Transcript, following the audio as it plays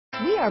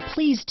We are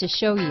pleased to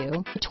show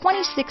you the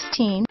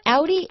 2016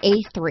 Audi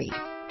A3.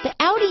 The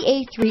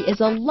Audi A3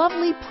 is a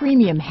lovely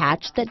premium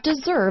hatch that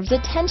deserves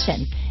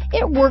attention.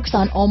 It works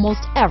on almost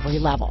every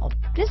level.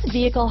 This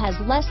vehicle has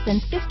less than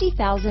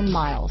 50,000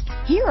 miles.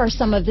 Here are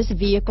some of this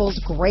vehicle's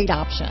great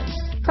options: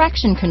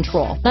 traction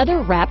control,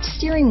 leather-wrapped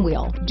steering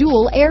wheel,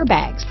 dual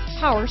airbags,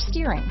 power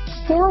steering,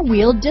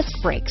 four-wheel disc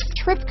brakes,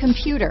 trip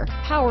computer,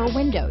 power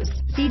windows,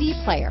 CD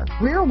player,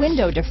 rear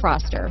window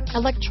defroster,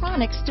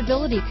 electronic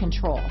stability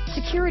control,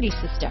 security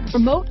system,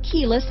 remote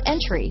keyless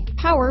entry,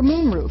 power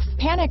moonroof,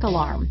 panic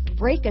alarm,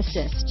 brake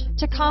assist,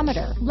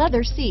 tachometer,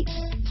 leather seats,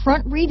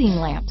 front reading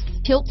lamps,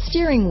 tilt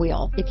steering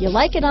wheel. If you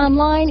like it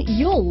online,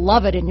 you'll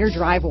love it in your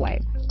driveway.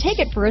 Take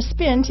it for a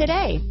spin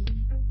today.